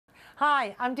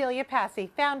Hi, I'm Delia Passy,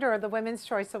 founder of the Women's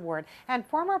Choice Award and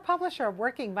former publisher of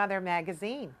Working Mother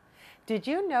magazine. Did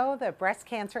you know that breast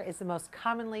cancer is the most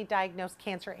commonly diagnosed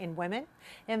cancer in women?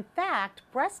 In fact,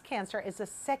 breast cancer is the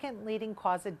second leading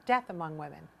cause of death among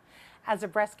women. As a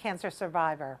breast cancer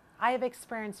survivor, I have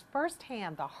experienced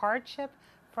firsthand the hardship,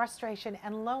 frustration,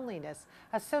 and loneliness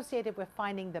associated with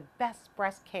finding the best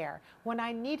breast care when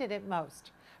I needed it most.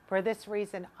 For this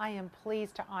reason, I am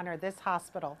pleased to honor this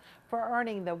hospital for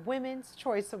earning the Women's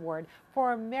Choice Award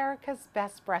for America's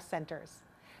Best Breast Centers.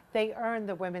 They earned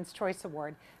the Women's Choice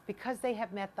Award because they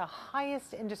have met the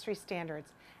highest industry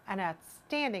standards and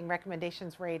outstanding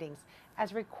recommendations ratings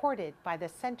as recorded by the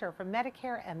Center for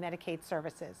Medicare and Medicaid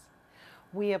Services.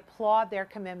 We applaud their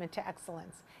commitment to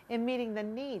excellence in meeting the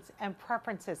needs and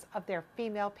preferences of their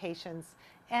female patients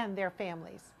and their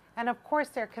families. And of course,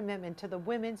 their commitment to the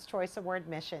Women's Choice Award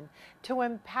mission to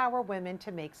empower women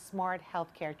to make smart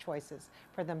healthcare choices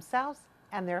for themselves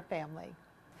and their family.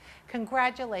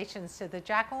 Congratulations to the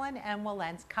Jacqueline M.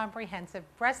 Wilentz Comprehensive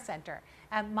Breast Center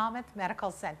at Monmouth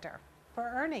Medical Center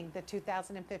for earning the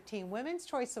 2015 Women's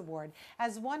Choice Award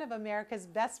as one of America's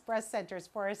best breast centers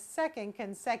for a second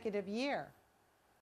consecutive year.